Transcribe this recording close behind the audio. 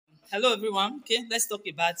Hello, everyone. Okay, let's talk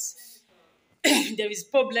about there is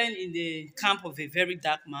problem in the camp of a very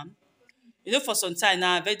dark man. You know, for some time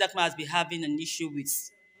now, a very dark man has been having an issue with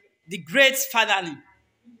the great FALANA,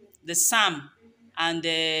 the Psalm, and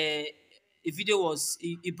a video was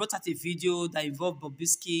he brought out a video that involved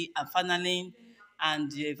Bobrisky and FALANA, and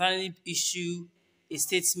the FALANA issue a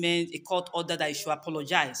statement, a court order that he should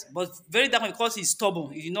apologize. But very dark man, because he's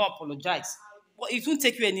stubborn, he did not apologize. But it won't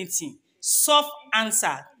take you anything. Soft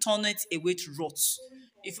answer, turn it away to rot.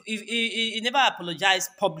 If he never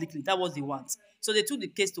apologized publicly, that was the want. So they took the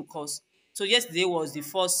case to court. So yesterday was the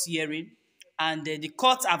first hearing, and the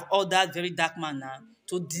court have ordered very dark man now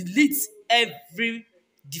to delete every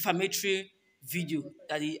defamatory video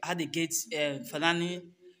that he had against Falani,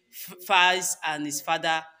 Faz, and his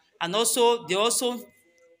father, and also they also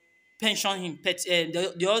pension him.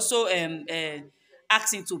 They also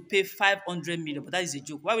asked him to pay 500 million, but that is a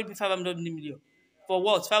joke. Why would he pay 500 million? For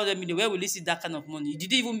what? 500 million? Where will he see that kind of money? He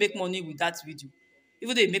didn't even make money with that video.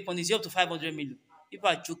 Even though he make money, it's up to 500 million. People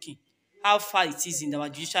are joking. How far it is in our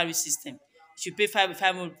judiciary system. He should pay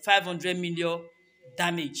 500 million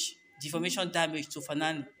damage, defamation damage to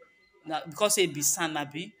Fanani. Now, because he be son,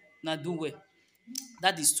 maybe, now do well.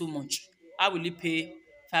 That is too much. How will he pay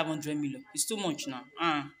 500 million? It's too much now.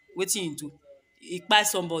 Wetin he do? He buy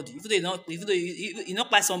somebody. Even though he not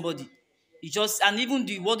buy somebody, he just, and even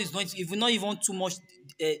the word is not even too much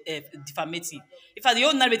defamating. In fact, the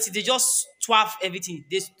whole narrative, they just swerve everything.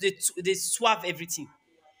 They swerve everything.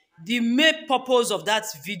 The main purpose of that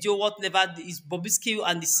video, whatever, is Bobrisky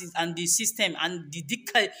and the system and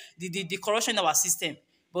the corruption in our system.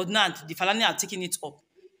 But now the Falani are taking it up.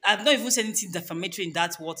 I've not even said anything defamatory in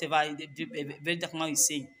that whatever the very dark man is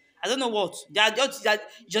saying. I don't know what they are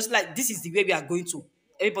just like this is the way we are going to.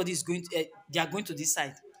 Everybody is going to. They are going to this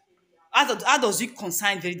side. How does it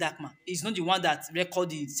concern very dark man? He's not the one that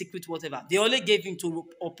recorded the secret whatever. They only gave him to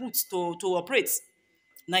operate.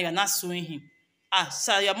 Now you are not suing him.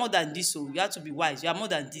 Sir, you are more than this, so you have to be wise. You are more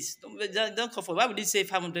than this. Don't come for. Why would he say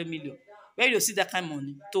 500 million? Where you see that kind of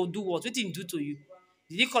money to do what? What did he do to you?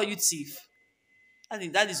 Did he call you thief? I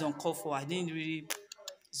think that is uncalled for. I didn't really.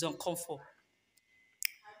 It's uncalled for.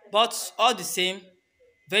 But all the same,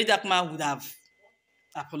 very dark man would have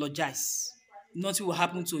apologized. Nothing will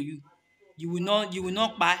happen to you. You will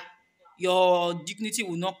not buy. Your dignity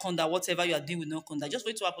will not come down. Whatever you are doing will not come down. Just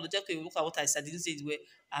wait to apologize. Okay, look at what I said. I didn't say it well.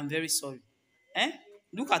 I'm very sorry.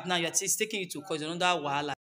 Look at now. It's taking you to cause another wahala.